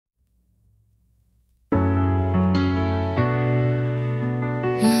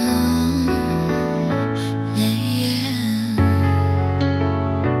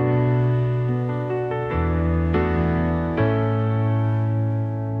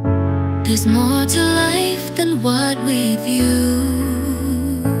There's more to life than what we view,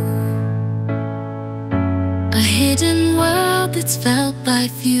 a hidden world that's felt by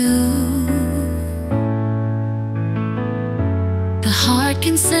few. The heart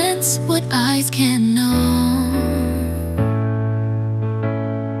can sense what eyes can know,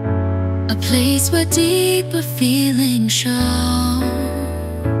 a place where deeper feelings show.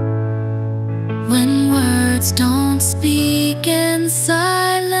 When words don't speak and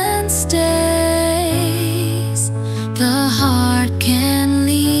silence stays, the heart can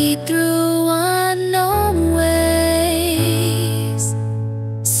lead through unknown ways.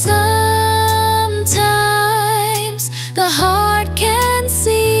 Sometimes the heart can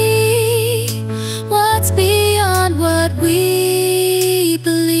see what's beyond what we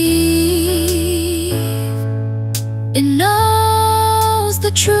believe. It knows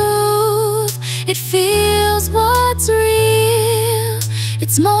the truth, it feels what's real.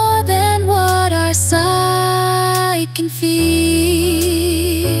 It's more than what our sight can feel.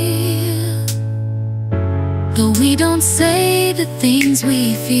 Though we don't say the things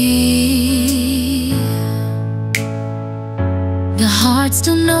we feel, the heart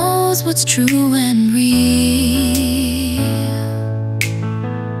still knows what's true and real.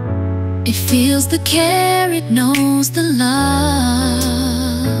 It feels the care, it knows the love,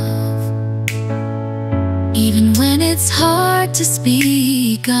 even when it's hard to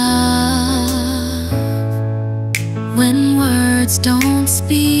speak of. When words don't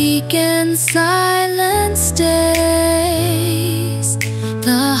speak and silence stays,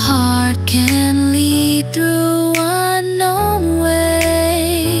 the heart can lead through unknown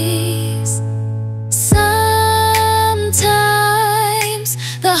ways. Sometimes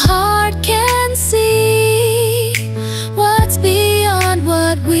the heart can see what's beyond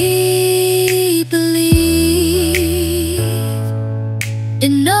what we believe.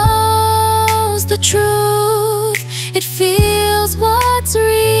 It knows the truth, it feels what's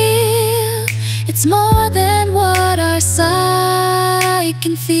real. It's more than what our sight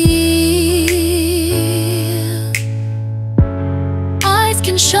can feel. Eyes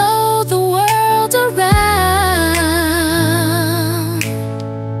can show the world around,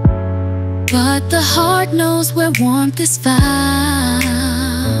 but the heart knows where warmth is found.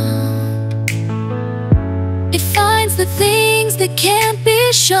 It finds the things that can't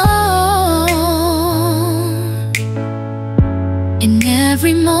be shown in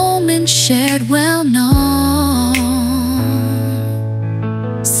every moment shared, well known.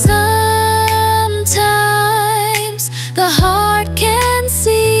 Sometimes the heart can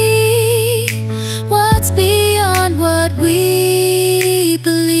see what's beyond what we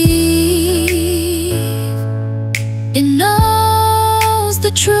believe. It knows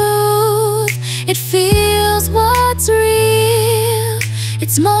the truth, it feels what's real.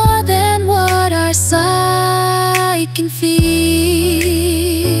 It's more than what our sight can feel.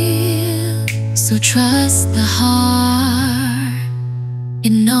 So trust the heart,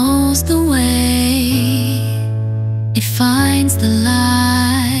 it knows the way. It finds the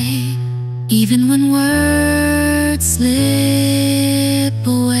light, even when words slip.